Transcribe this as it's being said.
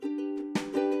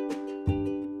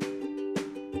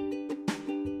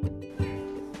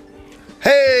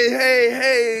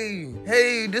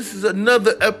Hey, this is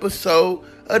another episode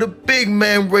of the Big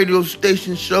Man Radio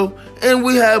Station Show, and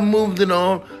we have moved it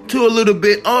on to a little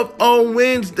bit up on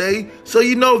Wednesday, so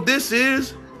you know this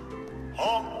is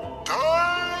Hump Day!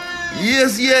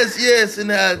 Yes, and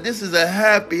this is a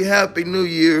happy New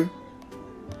Year.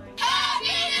 Happy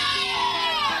New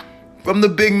Year! From the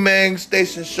Big Man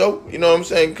Station Show, you know what I'm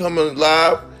saying, coming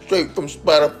live, straight from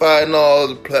Spotify and all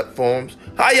other platforms.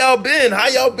 How y'all been?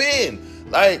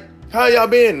 Like, how y'all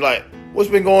been? Like, what's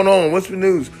been going on? What's the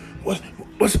news? What's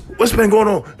been going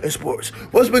on in sports?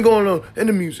 What's been going on in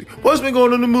the music? What's been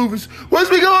going on in the movies? What's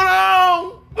been going on?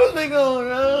 What's been going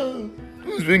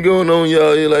on,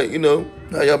 y'all? You're like, you know,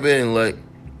 how y'all been? Like,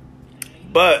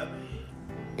 but,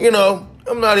 you know,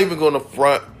 I'm not even going to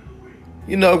front,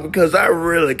 you know, because I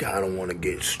really kind of want to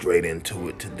get straight into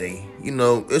it today. You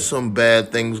know, there's some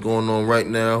bad things going on right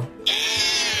now.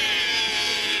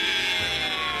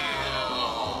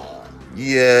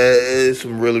 Yeah, there's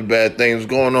some really bad things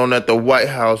going on at the White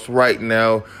House right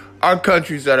now. Our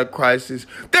country's at a crisis.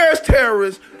 There's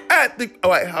terrorists at the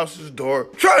White House's door,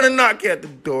 trying to knock at the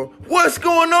door. What's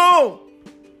going on?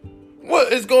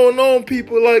 What is going on,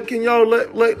 people? Like, can y'all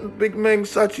let Big Man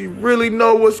Sachi really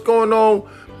know what's going on?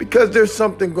 Because there's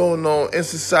something going on in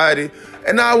society,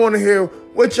 and I want to hear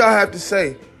what y'all have to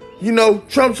say. You know,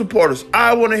 Trump supporters,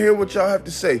 I want to hear what y'all have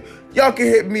to say. Y'all can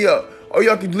hit me up, or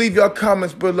y'all can leave your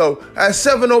comments below at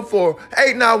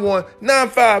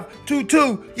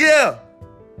 704-891-9522. Yeah.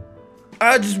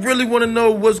 I just really want to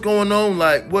know what's going on.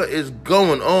 Like, what is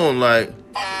going on? Like,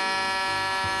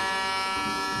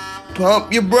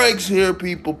 pump your brakes here,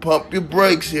 people. Pump your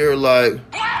brakes here. Like,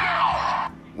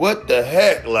 what the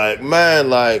heck? Like,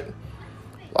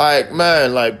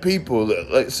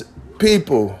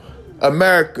 people,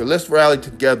 America, let's rally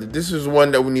together. This is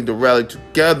one that we need to rally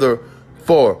together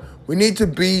for. We need to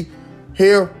be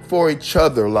here for each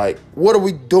other. Like, what are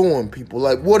we doing, people?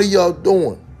 Like, what are y'all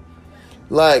doing?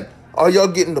 Like, are y'all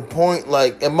getting the point?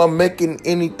 Like, am I making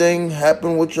anything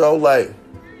happen with y'all? Like,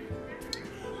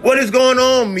 what is going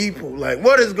on, people? Like,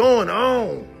 what is going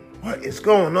on? What is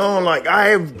going on? Like, I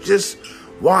have just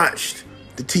watched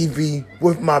the TV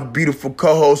with my beautiful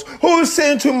co-host, who is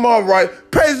sitting to my right,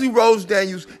 Paisley Rose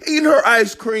Daniels, eating her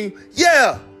ice cream.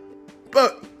 Yeah,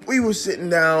 but we were sitting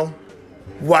down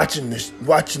watching the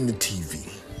TV,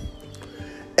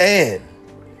 and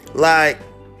like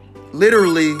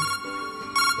literally,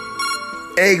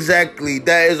 exactly,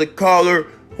 that is a caller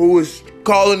who is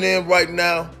calling in right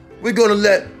now. We're gonna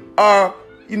let our,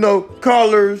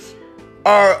 callers,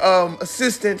 our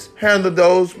assistants handle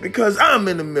those, because I'm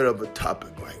in the middle of a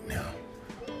topic right now.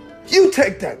 You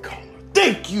take that caller.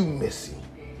 Thank you, Missy.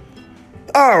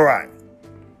 All right.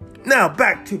 Now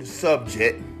back to the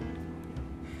subject.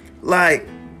 Like,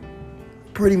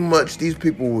 pretty much these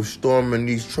people were storming,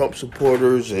 these Trump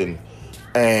supporters and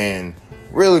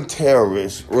really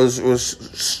terrorists was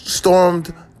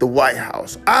stormed the White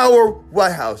House. Our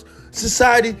White House.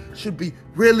 Society should be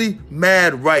really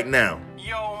mad right now.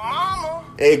 Yo, mama.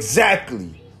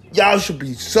 Exactly. Y'all should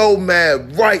be so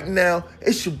mad right now.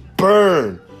 It should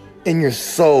burn in your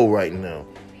soul right now.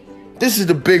 This is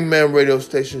the Big Man Radio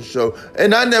Station Show,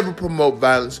 and I never promote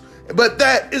violence, but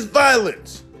that is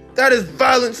violence. That is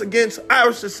violence against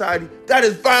our society. That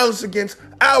is violence against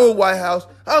our White House.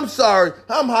 I'm sorry.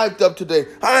 I'm hyped up today.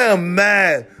 I am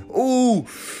mad. Ooh.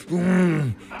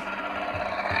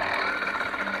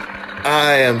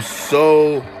 I am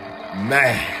so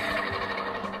mad.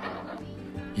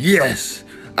 Yes.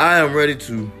 I am ready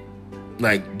to,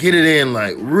 get it in.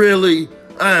 Really,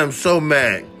 I am so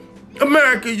mad.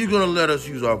 America, you're going to let us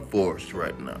use our force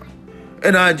right now.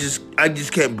 And I just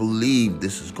can't believe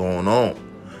this is going on.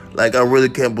 I really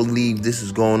can't believe this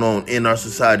is going on in our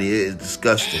society. It is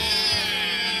disgusting.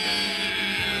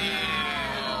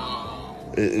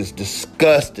 It is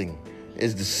disgusting.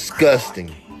 It's disgusting.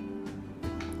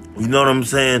 You know what I'm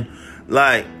saying?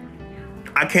 I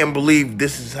can't believe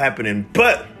this is happening.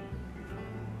 But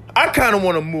I kind of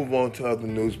want to move on to other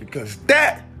news, because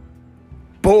that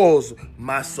boils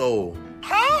my soul.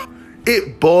 Huh?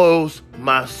 It boils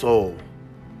my soul.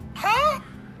 Huh?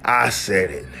 I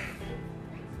said it.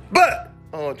 But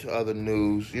on to other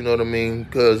news, you know what I mean?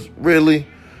 Because really,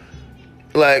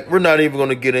 we're not even going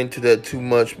to get into that too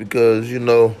much, because, this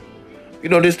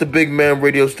is the Big Man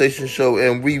Radio Station Show,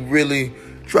 and we really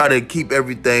try to keep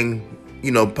everything,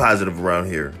 positive around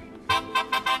here.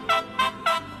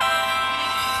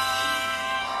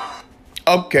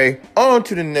 Okay, on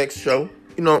to the next show.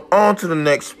 On to the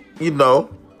next,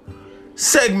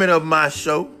 segment of my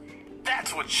show.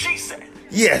 That's what she said.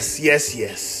 Yes.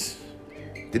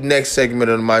 the next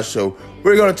segment of my show.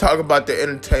 We're going to talk about the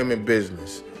entertainment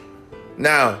business.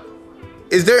 Now,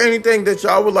 is there anything that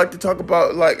y'all would like to talk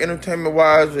about, like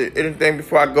entertainment-wise, or anything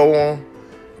before I go on?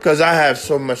 Because I have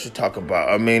so much to talk about.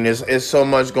 I mean, it's so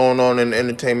much going on in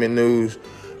entertainment news.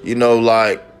 You know,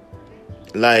 like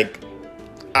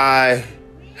I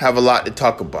have a lot to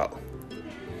talk about.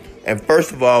 And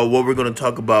first of all, what we're going to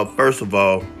talk about, first of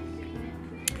all,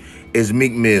 is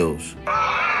Meek Mills.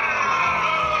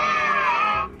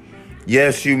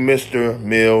 Yes, you, Mr.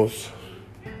 Mills.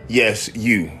 Yes,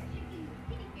 you.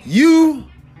 You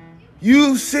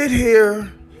sit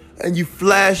here and you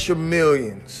flash your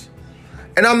millions.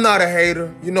 And I'm not a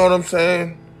hater, you know what I'm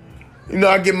saying? You know,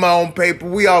 I get my own paper.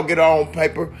 We all get our own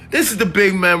paper. This is the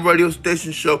Big Man Radio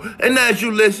Station Show. And as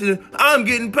you listen, I'm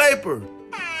getting paper.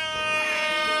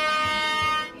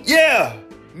 Yeah,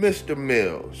 Mr.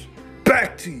 Mills.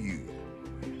 Back to you.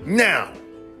 Now,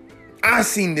 I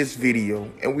seen this video,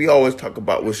 and we always talk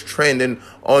about what's trending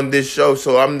on this show,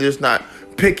 so I'm just not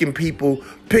picking people,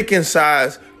 picking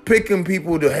sides, picking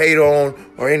people to hate on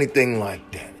or anything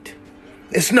like that.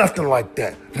 It's nothing like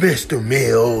that, Mr.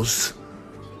 Mills.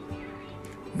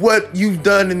 What you've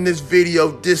done in this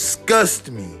video disgusts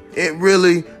me. It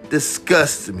really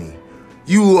disgusts me.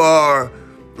 You are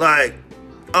like,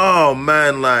 oh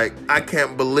man, like, I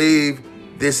can't believe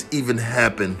this even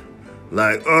happened.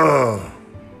 Like, oh.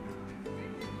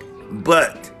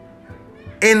 But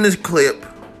in this clip,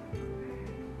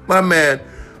 my man,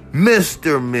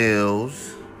 Mr.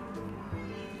 Mills,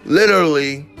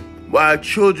 literally, while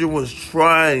children was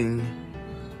trying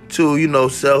to, you know,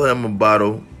 sell him a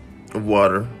bottle of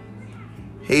water,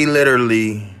 he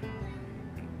literally...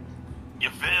 You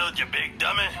failed, you big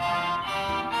dummy.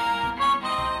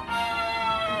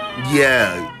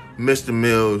 Yeah, Mr.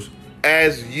 Mills,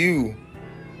 as you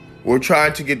were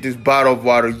trying to get this bottle of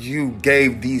water, you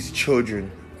gave these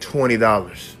children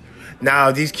 $20.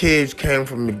 Now, these kids came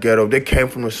from the ghetto. They came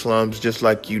from the slums just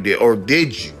like you did. Or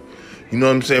did you? You know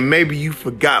what I'm saying? Maybe you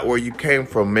forgot where you came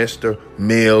from, Mr.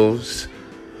 Mills.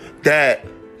 That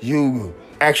you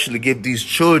actually give these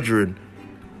children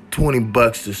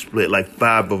 $20 to split, like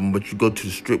 5 of them, but you go to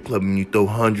the strip club and you throw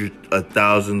hundreds of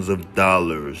thousands of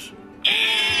dollars.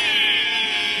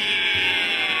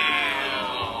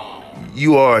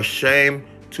 You are a shame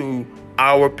to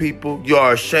our people. You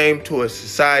are a shame to a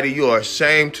society. You are a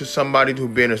shame to somebody who's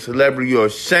been a celebrity. You are a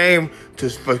shame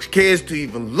for kids to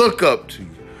even look up to you.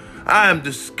 I am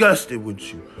disgusted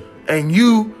with you. And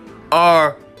you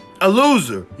are a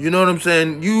loser. You know what I'm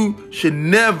saying? You should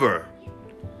never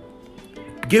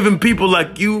giving people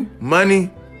like you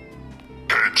money.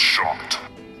 Headshot.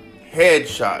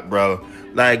 Headshot, bro.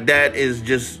 Like, that is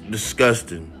just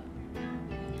disgusting.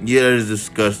 Yeah, that is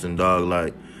disgusting, dog.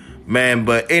 Like, man,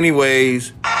 but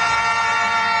anyways,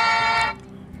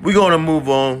 we're gonna move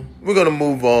on. We're gonna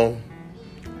move on.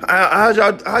 How'd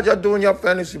y'all doing your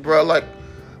fantasy, bro? Like,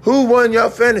 who won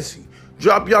your fantasy?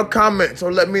 Drop your comments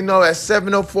or let me know at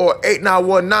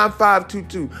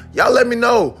 704-891-9522. Y'all let me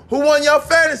know who won your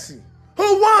fantasy.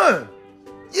 Who won?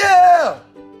 Yeah.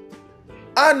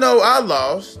 I know I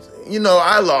lost. You know,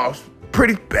 I lost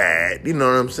pretty bad. You know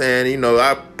what I'm saying? You know,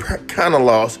 I kind of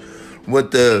lost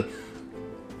with the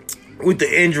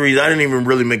injuries. I didn't even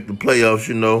really make the playoffs,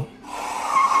 you know.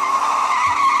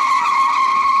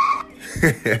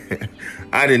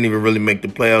 I didn't even really make the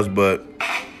playoffs, but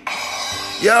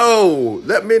yo,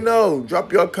 let me know.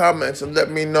 Drop your comments and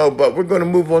let me know. But we're going to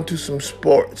move on to some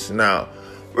sports now.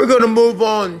 We're going to move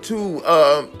on to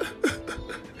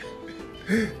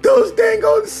those dang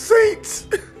old Saints.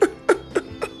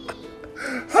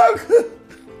 How could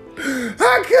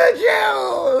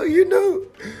you? You know,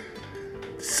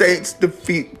 Saints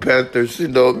defeat Panthers. You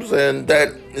know what I'm saying?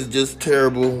 That is just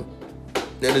terrible.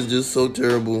 That is just so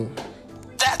terrible.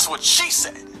 That's what she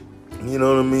said. You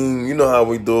know what I mean? You know how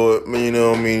we do it. You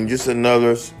know what I mean? Just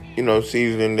another, you know,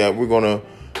 season that we're going to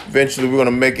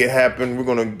make it happen. We're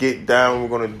going to get down.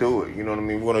 We're going to do it. You know what I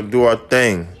mean? We're going to do our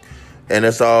thing. And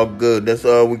that's all good. That's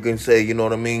all we can say. You know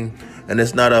what I mean? And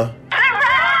it's not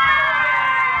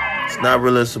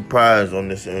really a surprise on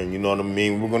this end. You know what I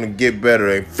mean? We're going to get better.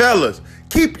 And fellas,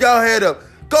 keep y'all head up.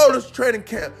 Go to training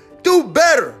camp. Do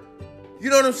better. You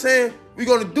know what I'm saying? We're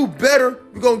going to do better.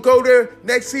 We're going to go there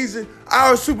next season.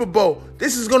 Our Super Bowl.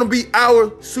 This is going to be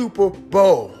our Super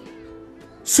Bowl.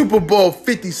 Super Bowl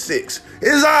 56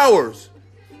 is ours.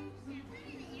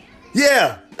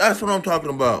 Yeah, that's what I'm talking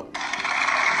about.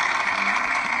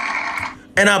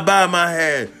 And I bow my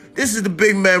head. This is the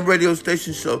Big Man Radio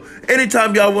Station Show.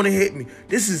 Anytime y'all want to hit me,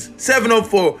 this is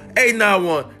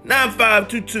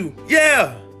 704-891-9522.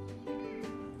 Yeah.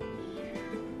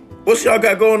 What's y'all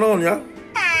got going on, y'all?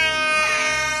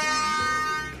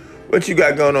 What you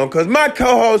got going on? Because my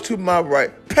co-host to my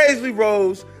right, Paisley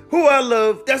Rose, who I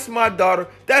love. That's my daughter.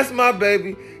 That's my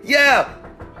baby. Yeah.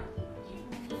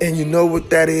 And you know what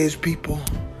that is, people?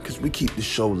 Because we keep the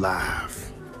show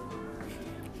live.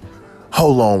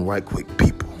 Hold on right quick,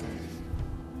 people.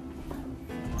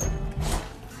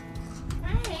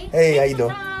 Hey, how you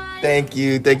doing? Thank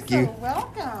you.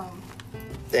 Welcome.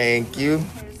 Thank you.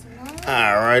 Here's one.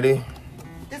 Alrighty.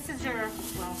 This is your,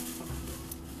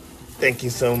 Thank you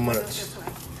so much. this way.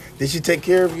 Did she take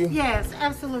care of you? Yes,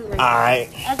 absolutely.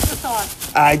 Alright. Extra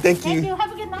sauce. Alright, thank Thank you. you.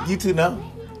 Have a good night. You too now.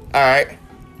 Alright.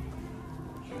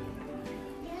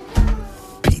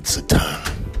 Pizza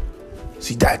time.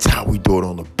 See, that's how we do it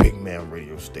on the Big Man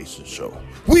Radio Station show.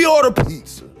 We order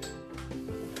pizza.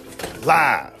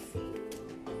 Live.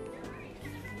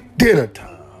 Dinner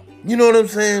time. You know what I'm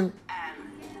saying?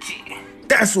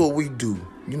 That's what we do.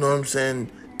 You know what I'm saying?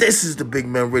 This is the Big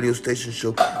Man Radio Station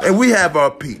show. And we have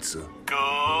our pizza. Good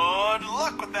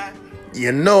luck with that.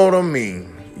 You know what I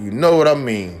mean. You know what I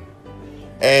mean.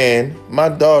 And my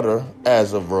daughter,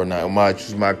 as of right now,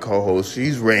 she's my co-host,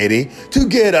 she's ready to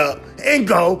get up and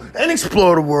go and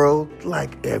explore the world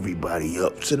like everybody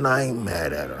else. And I ain't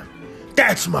mad at her.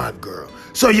 That's my girl.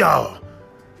 So y'all,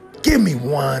 give me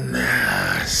 1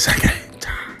 second.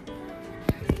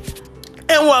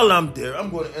 And while I'm there, I'm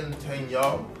going to entertain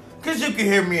y'all. Because you can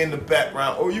hear me in the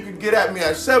background. Or you can get at me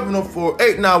at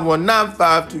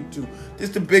 704-891-9522. This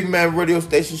is the Big Man Radio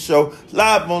Station show.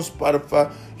 Live on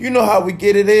Spotify. You know how we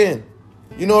get it in.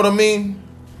 You know what I mean?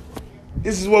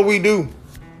 This is what we do.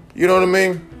 You know what I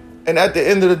mean? And at the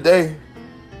end of the day,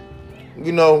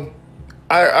 you know,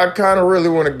 I kind of really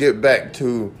want to get back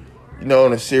to, you know,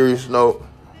 on a serious note,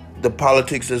 the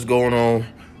politics that's going on.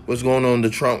 What's going on,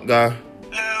 the Trump guy.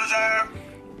 Loser.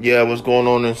 Yeah, what's going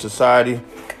on in society.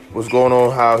 What's going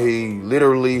on, how he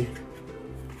literally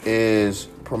is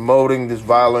promoting this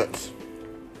violence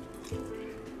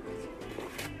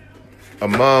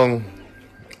among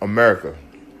America.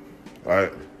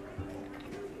 Right?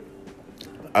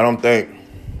 I don't think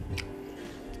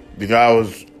the guy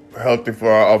was healthy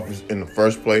for our office in the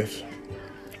first place.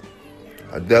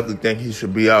 I definitely think he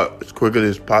should be out as quickly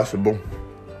as possible.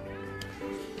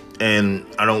 And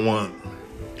I don't want,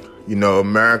 you know,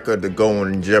 America to go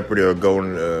in jeopardy or go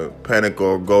into panic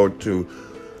or go to,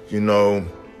 you know,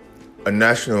 a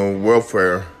national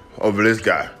welfare over this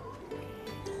guy.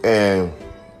 And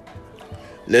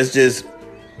let's just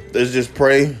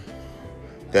pray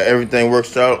that everything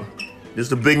works out. This is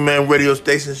the Big Man Radio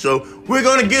Station show. We're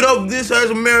going to get over this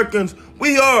as Americans.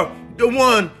 We are the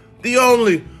one, the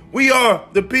only. We are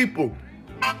the people.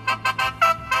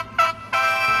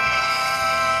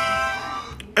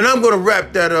 And I'm going to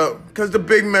wrap that up because the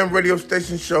Big Man Radio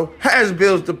Station show has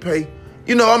bills to pay.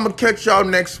 You know, I'm going to catch y'all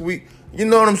next week. You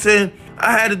know what I'm saying?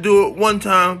 I had to do it one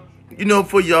time, you know,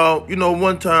 for y'all, you know,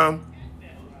 one time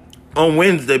on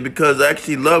Wednesday because I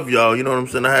actually love y'all. You know what I'm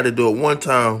saying? I had to do it one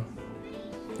time,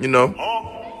 you know. Okay,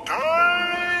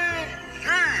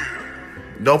 yeah.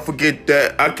 Don't forget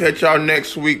that. I'll catch y'all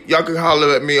next week. Y'all can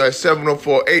holler at me at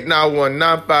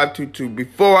 704-891-9522.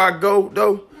 Before I go,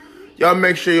 though, y'all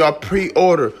make sure y'all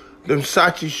pre-order them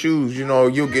Sachi shoes. You know,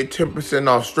 you'll get 10%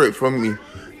 off straight from me.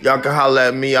 Y'all can holler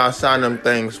at me. I'll sign them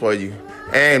things for you.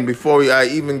 And before I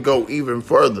even go even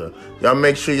further, y'all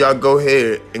make sure y'all go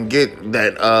ahead and get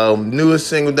that newest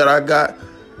single that I got,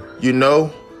 you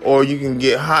know, or you can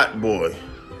get Hot Boy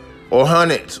or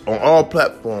Hunnits on all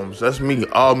platforms. That's me,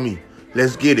 all me.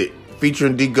 Let's get it.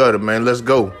 Featuring D Gutter, man. Let's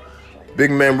go. Big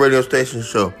Man Radio Station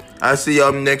show. I'll see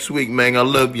y'all next week, man. I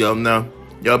love y'all now.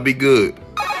 Y'all be good.